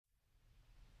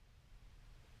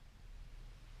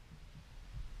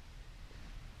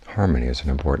Harmony is an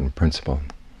important principle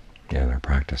in our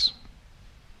practice,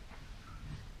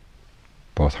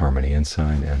 both harmony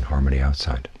inside and harmony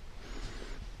outside.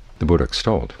 The Buddha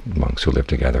extolled monks who live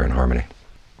together in harmony.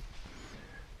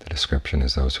 The description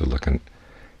is those who look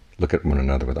at one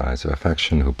another with eyes of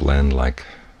affection, who blend like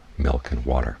milk and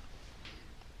water.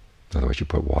 In other words, you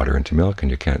put water into milk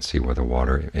and you can't see where the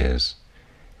water is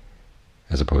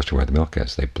as opposed to where the milk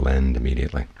is. They blend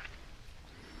immediately.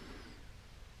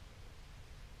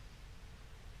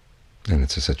 And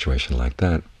it's a situation like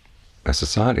that, a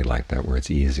society like that, where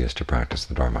it's easiest to practice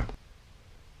the Dharma.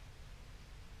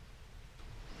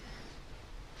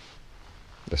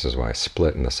 This is why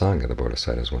split in the Sangha, the Buddha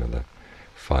said, is one of the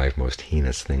 5 most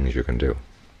heinous things you can do.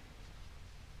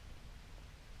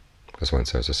 Because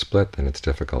once there's a split, then it's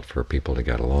difficult for people to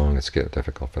get along, it's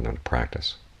difficult for them to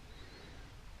practice.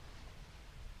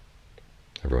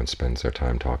 Everyone spends their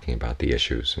time talking about the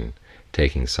issues and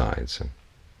taking sides, and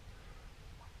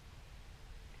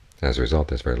as a result,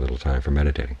 there's very little time for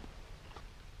meditating.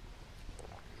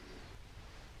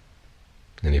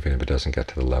 And even if it doesn't get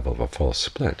to the level of a full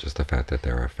split, just the fact that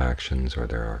there are factions or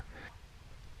there are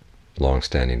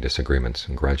long-standing disagreements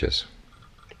and grudges,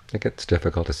 it gets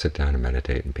difficult to sit down and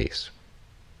meditate in peace.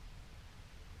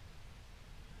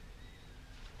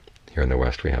 Here in the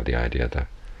West we have the idea of the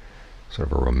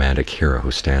sort of a romantic hero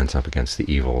who stands up against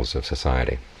the evils of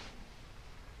society.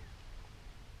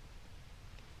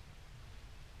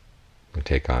 We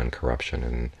take on corruption,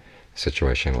 and in a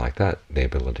situation like that, the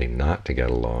ability not to get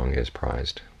along is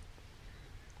prized.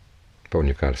 But when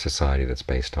you've got a society that's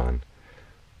based on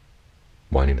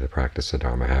wanting to practice the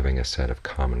Dharma, having a set of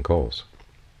common goals,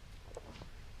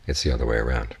 it's the other way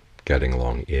around. Getting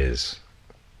along is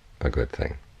a good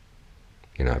thing.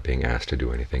 You're not being asked to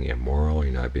do anything immoral.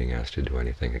 You're not being asked to do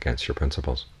anything against your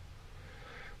principles.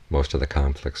 Most of the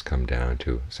conflicts come down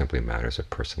to simply matters of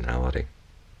personality,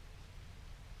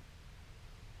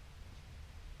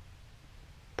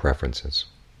 preferences,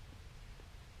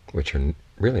 which are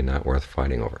really not worth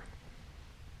fighting over.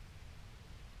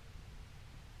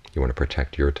 You want to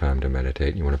protect your time to meditate,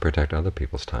 and you want to protect other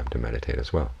people's time to meditate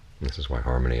as well. And this is why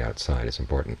harmony outside is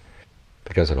important,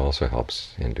 because it also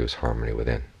helps induce harmony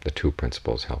within. The 2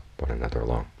 principles help one another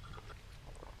along.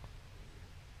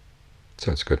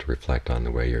 So it's good to reflect on the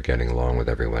way you're getting along with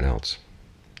everyone else,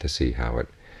 to see how it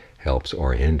helps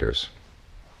or hinders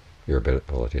your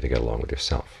ability to get along with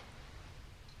yourself.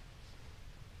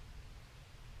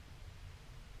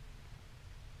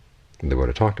 The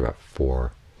Buddha talked about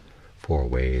four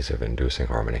ways of inducing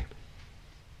harmony.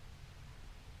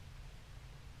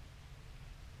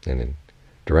 And in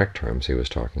direct terms, he was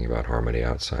talking about harmony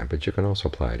outside, but you can also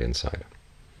apply it inside.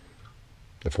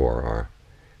 The 4 are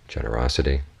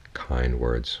generosity, kind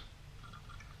words,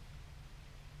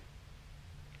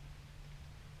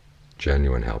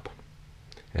 genuine help,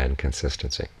 and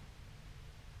consistency.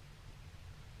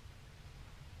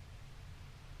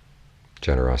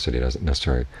 Generosity doesn't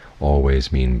necessarily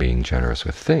always mean being generous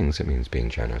with things. It means being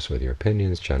generous with your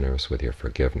opinions, generous with your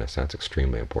forgiveness. That's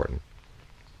extremely important.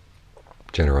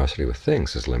 Generosity with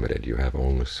things is limited. You have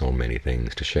only so many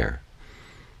things to share.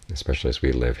 Especially as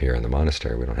we live here in the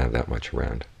monastery, we don't have that much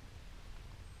around.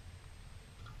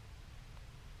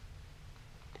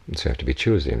 And so you have to be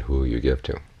choosy in who you give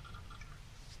to,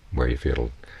 where you feel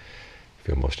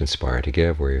most inspired to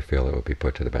give, where you feel it will be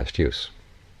put to the best use.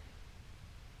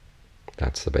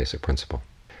 That's the basic principle.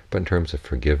 But in terms of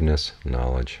forgiveness,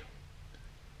 knowledge,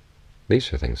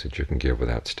 these are things that you can give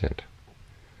without stint.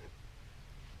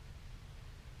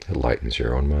 It lightens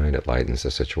your own mind. It lightens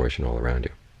the situation all around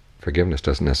you. Forgiveness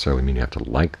doesn't necessarily mean you have to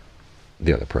like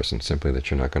the other person, simply that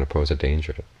you're not going to pose a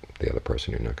danger to the other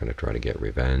person. You're not going to try to get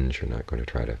revenge. You're not going to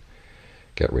try to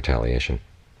get retaliation.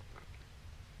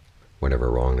 Whatever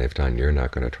wrong they've done, you're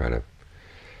not going to try to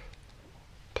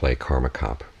play karma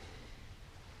cop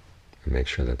and make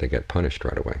sure that they get punished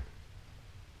right away.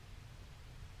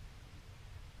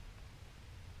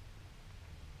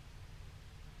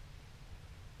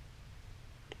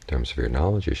 In terms of your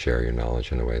knowledge, you share your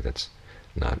knowledge in a way that's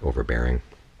not overbearing.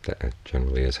 That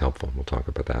generally is helpful. We'll talk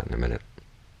about that in a minute.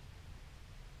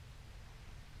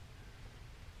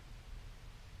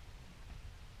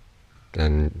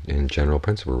 And in general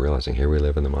principle, we're realizing here we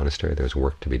live in the monastery, there's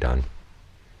work to be done.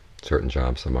 Certain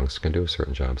jobs the monks can do,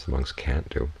 certain jobs the monks can't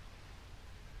do.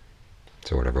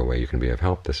 So whatever way you can be of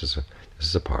help, this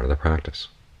is a part of the practice.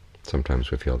 Sometimes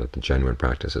we feel that the genuine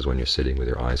practice is when you're sitting with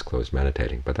your eyes closed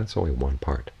meditating, but that's only one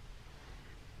part.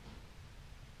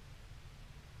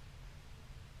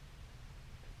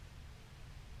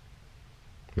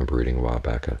 I remember reading a while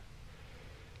back a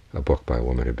book by a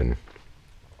woman who'd been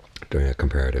doing a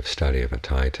comparative study of a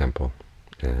Thai temple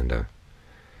and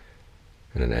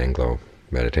an Anglo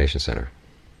meditation center.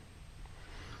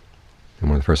 And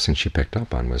one of the first things she picked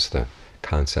up on was the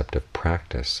concept of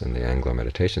practice in the Anglo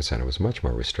meditation center was much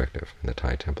more restrictive. In the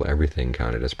Thai temple, everything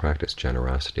counted as practice: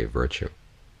 generosity, virtue,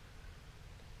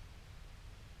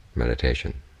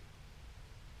 meditation,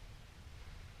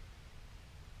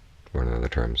 or in other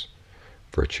terms,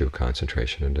 virtue,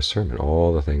 concentration, and discernment,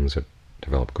 all the things that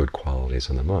develop good qualities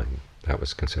in the mind. That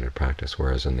was considered practice,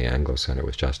 whereas in the Anglo center it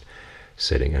was just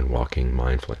sitting and walking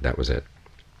mindfully. That was it.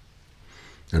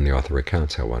 And the author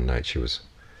recounts how one night she was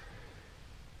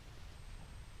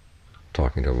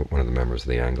talking to one of the members of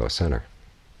the Anglo Center,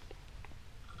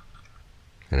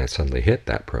 and it suddenly hit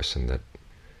that person that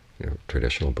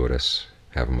traditional Buddhists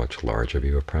have a much larger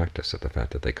view of practice, that the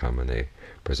fact that they come and they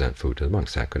present food to the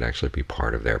monks, that could actually be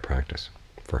part of their practice.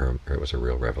 For her, it was a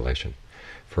real revelation.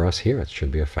 For us here, it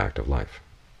should be a fact of life.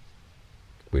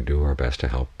 We do our best to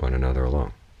help one another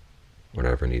along.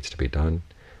 Whatever needs to be done,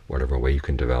 whatever way you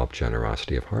can develop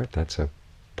generosity of heart, that's a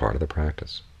part of the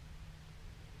practice.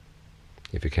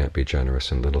 If you can't be generous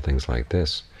in little things like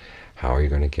this, how are you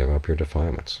going to give up your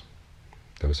defilements?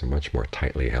 Those are much more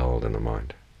tightly held in the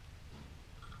mind.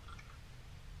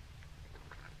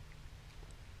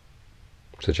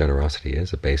 So generosity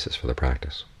is a basis for the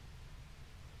practice.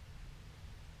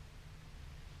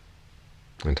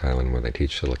 In Thailand, when they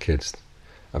teach little kids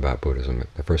about Buddhism,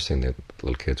 the first thing that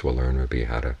little kids will learn would be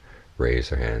how to raise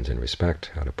their hands in respect,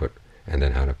 and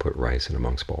then how to put rice in a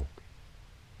monk's bowl.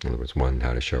 In other words, 1,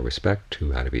 how to show respect;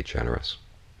 2, how to be generous.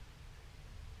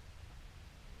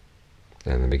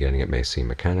 And in the beginning it may seem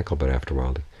mechanical, but after a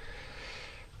while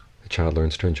the child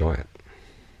learns to enjoy it.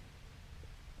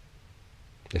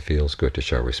 It feels good to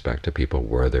show respect to people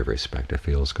worthy of respect. It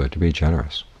feels good to be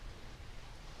generous.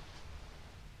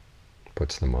 It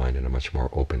puts the mind in a much more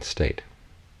open state.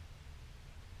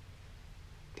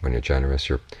 When you're generous,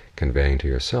 you're conveying to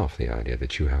yourself the idea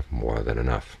that you have more than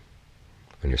enough.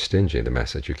 When you're stingy, the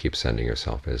message you keep sending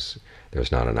yourself is,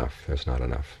 there's not enough, there's not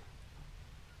enough.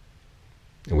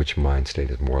 And which mind state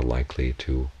is more likely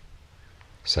to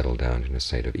settle down in a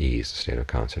state of ease, a state of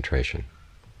concentration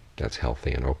that's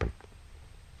healthy and open?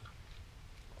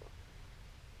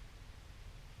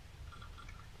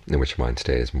 And which mind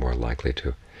state is more likely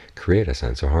to create a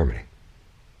sense of harmony?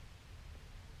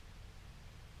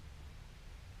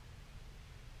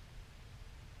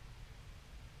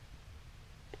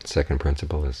 The second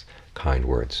principle is kind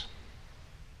words.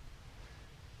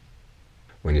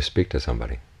 When you speak to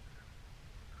somebody,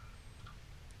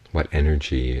 what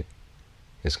energy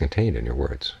is contained in your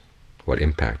words? What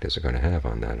impact is it going to have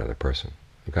on that other person?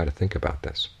 You've got to think about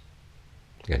this.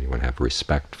 Again, you want to have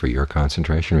respect for your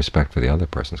concentration, respect for the other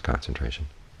person's concentration.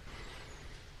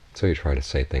 So you try to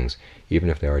say things, even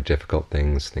if they are difficult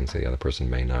things, things that the other person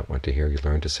may not want to hear, you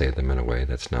learn to say them in a way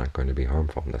that's not going to be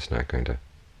harmful, and that's not going to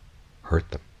hurt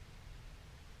them.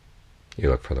 You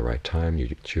look for the right time,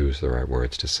 you choose the right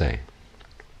words to say,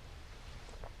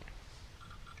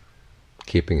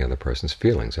 keeping the other person's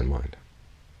feelings in mind.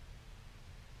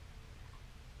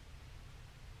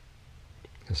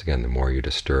 Because again, the more you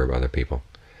disturb other people,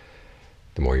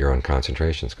 the more your own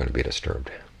concentration is going to be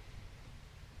disturbed.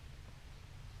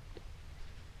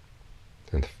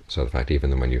 And so the fact,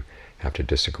 even when you have to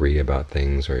disagree about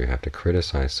things or you have to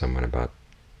criticize someone about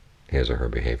his or her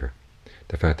behavior,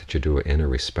 the fact that you do it in a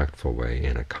respectful way,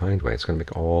 in a kind way, it's going to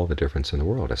make all the difference in the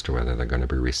world as to whether they're going to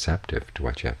be receptive to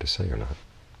what you have to say or not.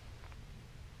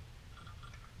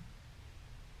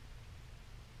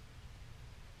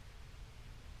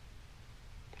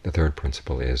 The third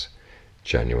principle is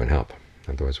genuine help.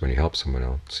 In other words, when you help someone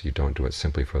else, you don't do it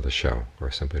simply for the show,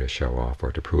 or simply to show off,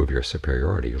 or to prove your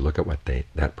superiority. You look at what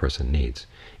that person needs.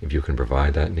 If you can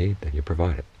provide that need, then you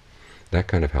provide it. That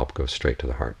kind of help goes straight to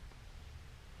the heart.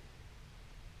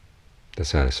 The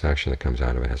satisfaction that comes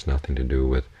out of it has nothing to do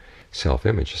with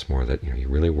self-image. It's more that you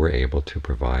really were able to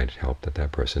provide help that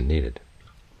that person needed.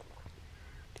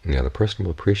 And the other person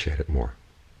will appreciate it more.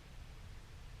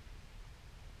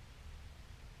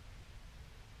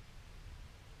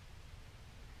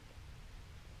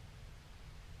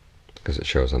 Because it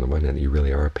shows on the one hand that you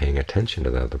really are paying attention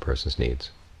to the other person's needs,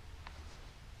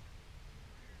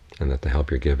 and that the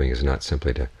help you're giving is not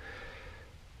simply to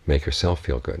make yourself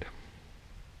feel good.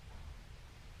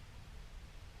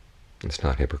 It's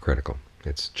not hypocritical.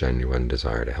 It's genuine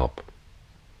desire to help.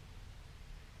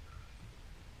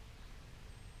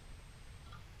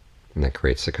 And that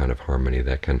creates the kind of harmony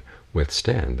that can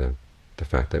withstand the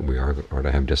fact that we are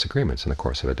to have disagreements in the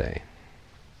course of a day.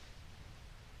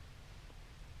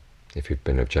 If you've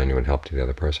been of genuine help to the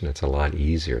other person, it's a lot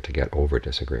easier to get over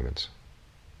disagreements,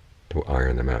 to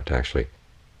iron them out, to actually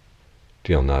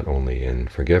deal not only in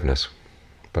forgiveness,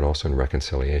 but also in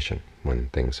reconciliation when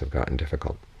things have gotten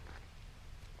difficult.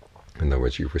 In other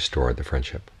words, you've restored the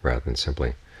friendship, rather than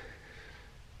simply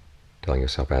telling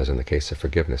yourself, as in the case of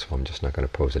forgiveness, well, I'm just not going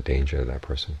to pose a danger to that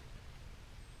person.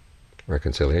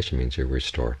 Reconciliation means you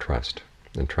restore trust,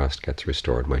 and trust gets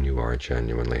restored when you are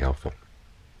genuinely helpful.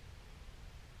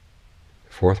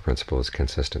 The fourth principle is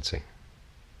consistency.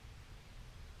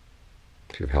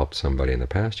 If you've helped somebody in the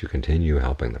past, you continue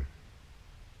helping them.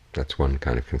 That's one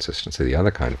kind of consistency. The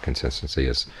other kind of consistency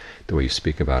is the way you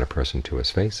speak about a person to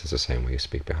his face is the same way you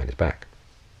speak behind his back.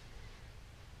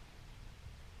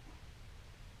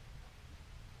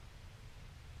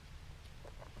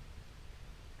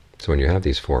 So when you have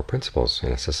these four principles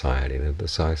in a society, the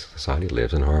society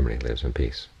lives in harmony, lives in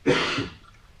peace. The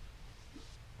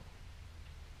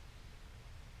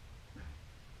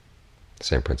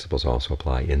same principles also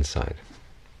apply inside.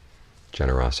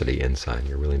 Generosity inside.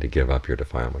 You're willing to give up your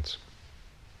defilements.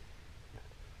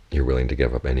 You're willing to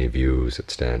give up any views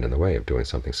that stand in the way of doing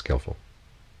something skillful.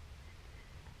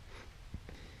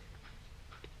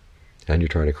 And you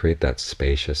try to create that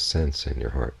spacious sense in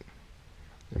your heart.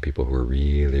 And people who are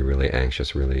really, really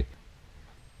anxious, really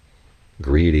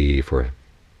greedy for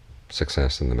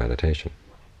success in the meditation,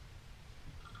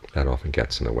 that often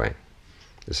gets in the way.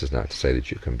 This is not to say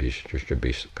that you should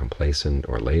be complacent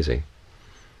or lazy.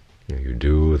 You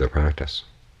do the practice.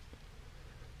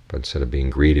 But instead of being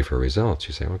greedy for results,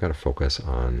 you say, well, I've got to focus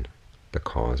on the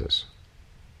causes.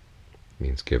 It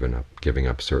means giving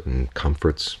up certain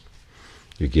comforts.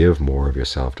 You give more of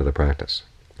yourself to the practice.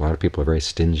 A lot of people are very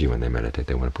stingy when they meditate.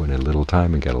 They want to put in a little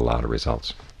time and get a lot of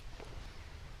results.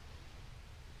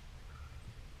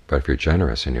 But if you're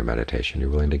generous in your meditation, you're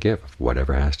willing to give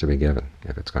whatever has to be given.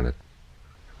 If it's going to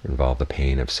involve the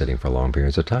pain of sitting for long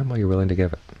periods of time, well, you're willing to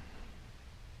give it.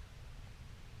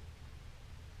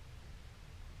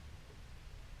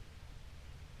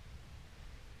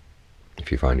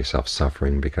 If you find yourself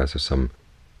suffering because of some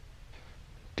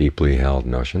deeply held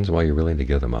notions, well, you're willing to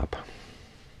give them up.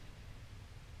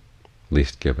 At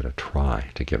least give it a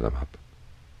try to give them up.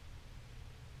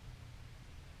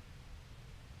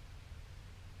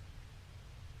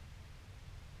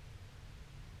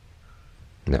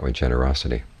 And that way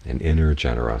generosity, an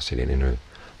inner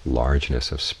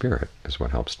largeness of spirit is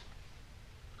what helps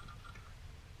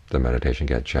the meditation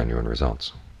get genuine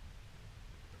results.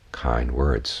 Kind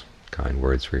words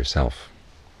for yourself.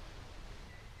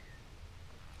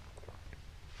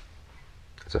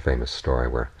 It's a famous story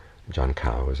where John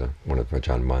Cow was one of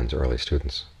Ajahn Mun's early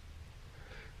students,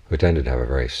 who tended to have a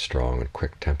very strong and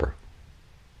quick temper.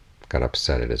 Got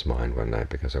upset at his mind one night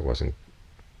because it wasn't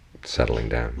settling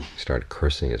down. He started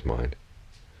cursing his mind.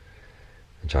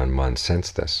 Ajahn Mun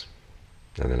sensed this,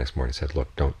 and the next morning said,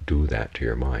 look, don't do that to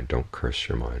your mind. Don't curse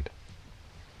your mind.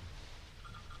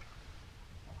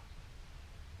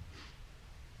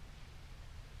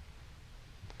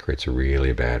 It creates a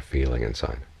really bad feeling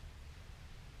inside.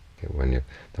 When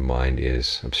the mind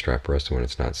is obstreperous and when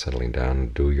it's not settling down,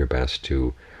 do your best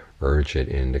to urge it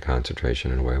into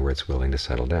concentration in a way where it's willing to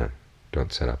settle down.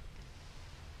 Don't set up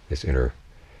this inner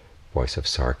voice of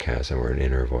sarcasm or an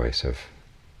inner voice of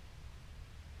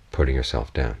putting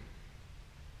yourself down,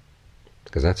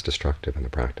 because that's destructive in the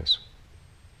practice.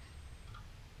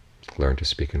 Learn to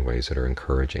speak in ways that are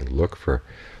encouraging. Look for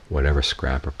whatever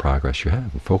scrap of progress you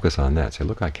have and focus on that. Say,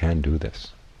 look, I can do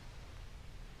this.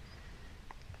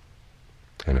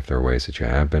 And if there are ways that you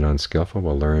have been unskillful,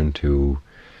 well, learn to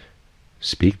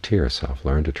speak to yourself,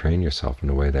 learn to train yourself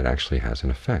in a way that actually has an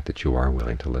effect, that you are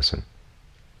willing to listen.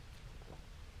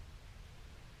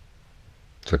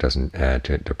 So it doesn't add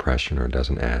to depression or it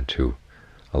doesn't add to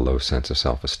a low sense of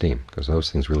self-esteem, because those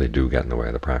things really do get in the way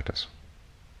of the practice.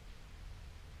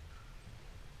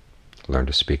 Learn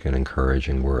to speak an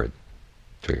encouraging word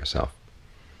to yourself.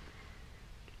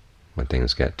 When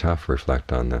things get tough,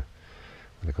 reflect on what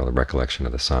they call the recollection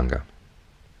of the Sangha.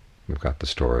 We've got the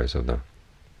stories of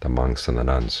the monks and the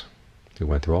nuns who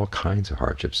went through all kinds of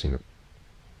hardships.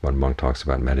 One monk talks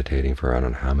about meditating for I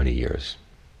don't know how many years,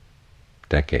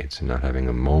 decades, and not having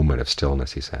a moment of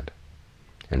stillness, he said.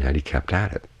 And yet he kept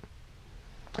at it,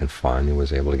 and finally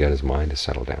was able to get his mind to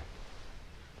settle down.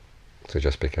 So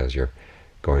just because you're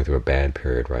going through a bad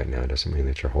period right now doesn't mean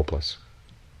that you're hopeless.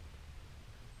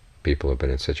 People have been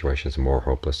in situations more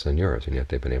hopeless than yours, and yet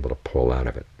they've been able to pull out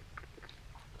of it.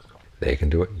 They can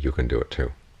do it, you can do it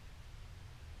too.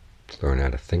 So learn how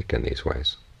to think in these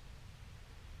ways.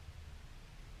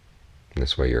 In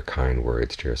this way, your kind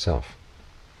words to yourself,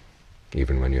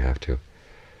 even when you have to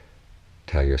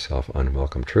tell yourself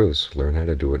unwelcome truths, learn how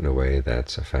to do it in a way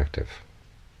that's effective.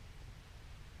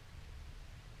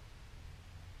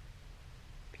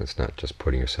 It's not just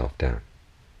putting yourself down.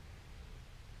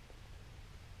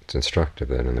 It's instructive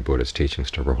that in the Buddha's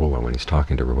teachings to Rahula, when he's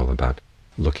talking to Rahula about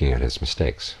looking at his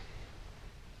mistakes,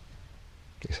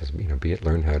 he says,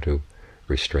 learn how to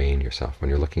restrain yourself. When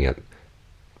you're looking at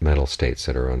mental states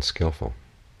that are unskillful,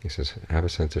 he says, have a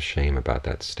sense of shame about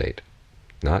that state.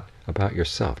 Not about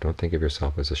yourself. Don't think of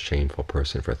yourself as a shameful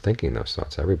person for thinking those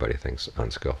thoughts. Everybody thinks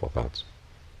unskillful thoughts,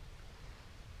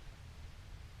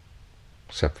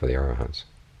 except for the arahants.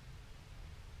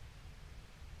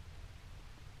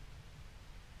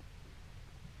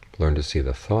 Learn to see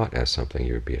the thought as something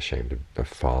you would be ashamed of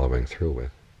following through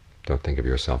with. Don't think of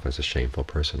yourself as a shameful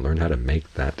person. Learn how to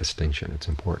make that distinction. It's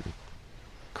important.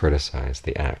 Criticize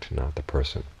the act, not the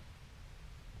person.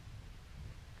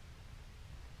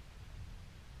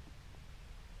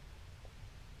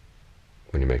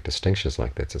 When you make distinctions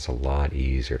like this, it's a lot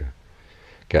easier to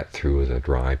get through the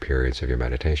dry periods of your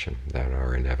meditation that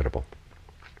are inevitable.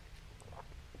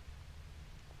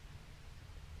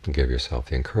 And give yourself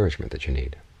the encouragement that you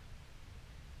need.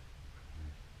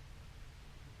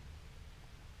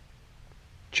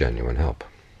 Genuine help.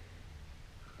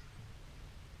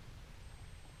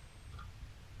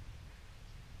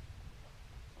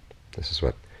 This is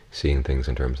what seeing things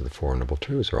in terms of the Four Noble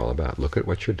Truths are all about. Look at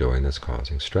what you're doing that's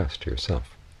causing stress to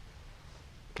yourself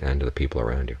and to the people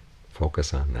around you.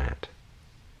 Focus on that,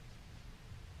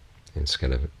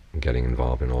 instead of getting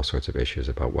involved in all sorts of issues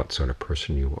about what sort of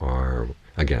person you are.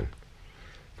 Again,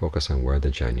 focus on where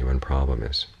the genuine problem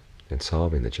is and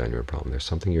solving the genuine problem. There's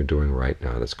something you're doing right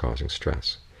now that's causing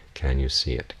stress. Can you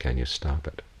see it? Can you stop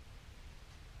it?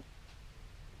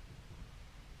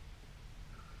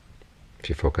 If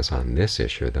you focus on this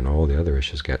issue, then all the other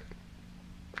issues get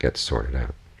sorted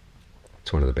out.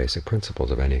 It's one of the basic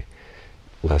principles of any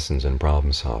lessons in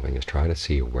problem solving, is try to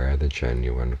see where the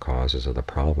genuine causes of the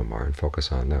problem are and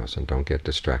focus on those, and don't get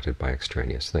distracted by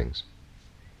extraneous things.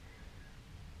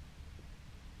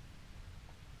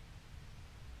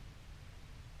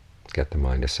 Get the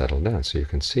mind to settle down so you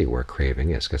can see where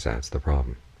craving is, because that's the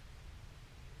problem.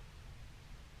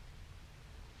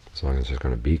 As long as there's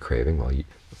going to be craving, well, you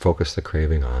focus the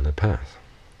craving on the path.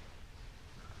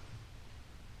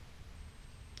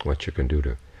 What you can do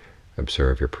to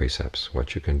observe your precepts,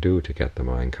 what you can do to get the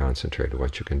mind concentrated,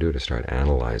 what you can do to start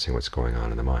analyzing what's going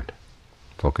on in the mind.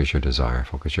 Focus your desire,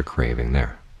 focus your craving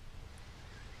there.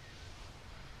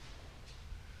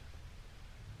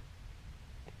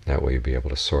 That way you'll be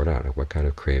able to sort out what kind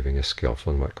of craving is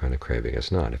skillful and what kind of craving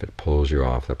is not. If it pulls you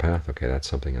off the path, okay, that's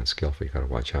something unskillful. You've got to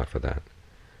watch out for that.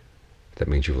 That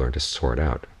means you've learned to sort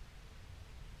out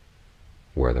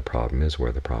where the problem is,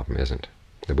 where the problem isn't.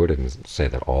 The Buddha didn't say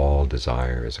that all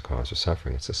desire is a cause of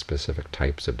suffering. It's the specific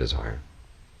types of desire.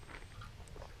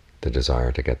 The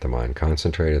desire to get the mind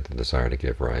concentrated, the desire to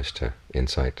give rise to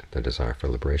insight, the desire for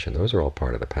liberation, those are all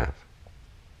part of the path.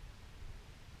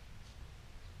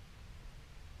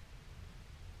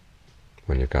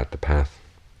 When you've got the path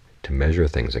to measure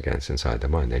things against inside the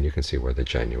mind, then you can see where the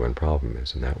genuine problem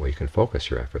is, and that way you can focus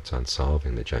your efforts on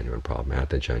solving the genuine problem at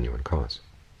the genuine cause.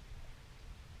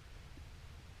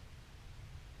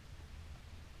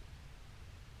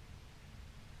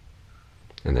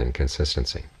 And then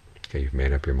consistency. Okay, you've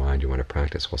made up your mind, you want to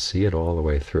practice. Well, see it all the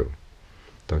way through.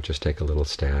 Don't just take a little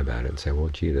stab at it and say, well,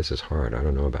 gee, this is hard, I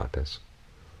don't know about this.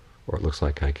 Or it looks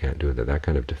like I can't do that. That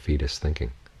kind of defeatist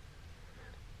thinking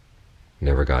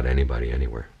never got anybody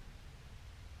anywhere.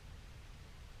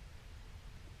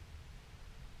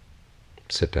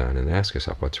 Sit down and ask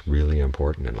yourself what's really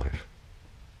important in life.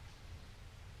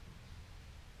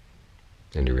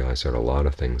 And you realize there are a lot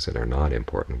of things that are not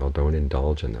important. Well, don't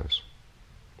indulge in those.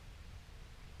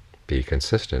 Be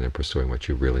consistent in pursuing what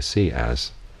you really see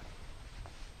as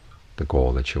the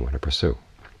goal that you want to pursue.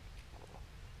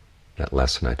 That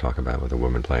lesson I talk about with a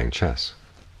woman playing chess.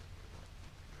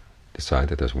 Decide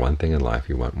that there's one thing in life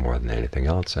you want more than anything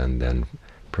else, and then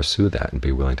pursue that and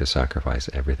be willing to sacrifice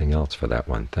everything else for that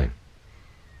one thing.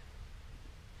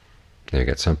 Now you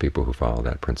get some people who follow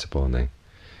that principle and they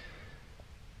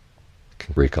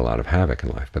can wreak a lot of havoc in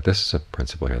life. But this is a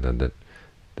principle here that the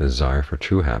desire for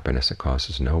true happiness that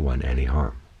causes no one any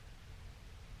harm.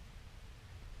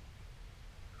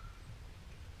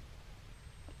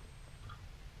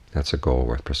 That's a goal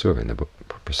worth pursuing.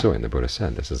 The Buddha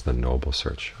said this is the noble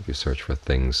search. If you search for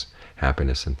things,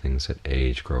 happiness in things that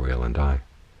age, grow ill, and die,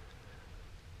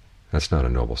 that's not a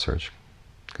noble search,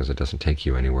 because it doesn't take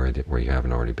you anywhere where you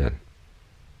haven't already been.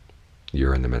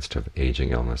 You're in the midst of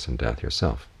aging, illness, and death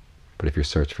yourself. But if you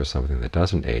search for something that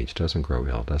doesn't age, doesn't grow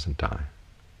ill, doesn't die,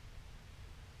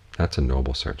 that's a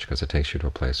noble search, because it takes you to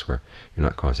a place where you're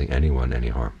not causing anyone any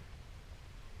harm.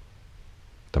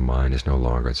 The mind is no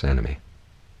longer its enemy,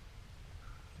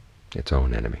 its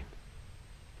own enemy.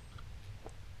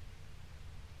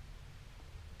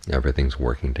 Everything's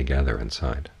working together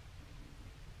inside.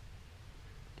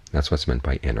 That's what's meant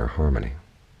by inner harmony.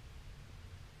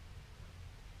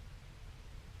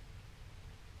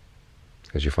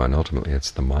 Because you find ultimately it's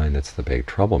the mind that's the big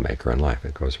troublemaker in life.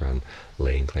 It goes around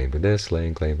laying claim to this,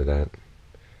 laying claim to that,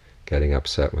 getting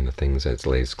upset when the things that it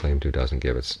lays claim to doesn't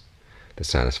give it the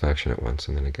satisfaction it wants,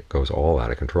 and then it goes all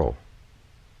out of control.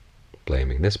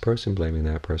 Blaming this person, blaming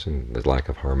that person. The lack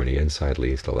of harmony inside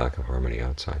leads to lack of harmony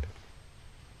outside.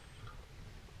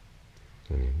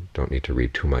 And you don't need to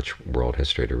read too much world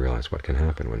history to realize what can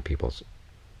happen when people's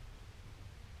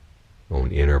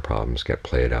own inner problems get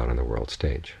played out on the world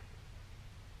stage.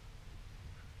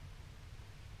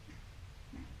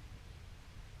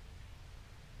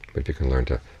 But if you can learn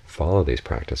to follow these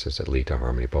practices that lead to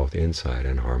harmony both inside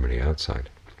and harmony outside,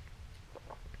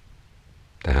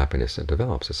 the happiness that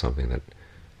develops is something that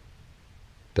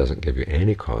doesn't give you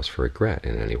any cause for regret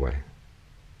in any way.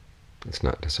 It's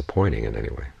not disappointing in any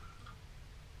way.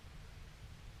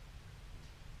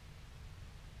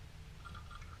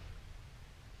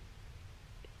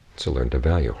 So learn to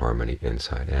value harmony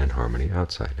inside and harmony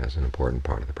outside as an important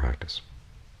part of the practice.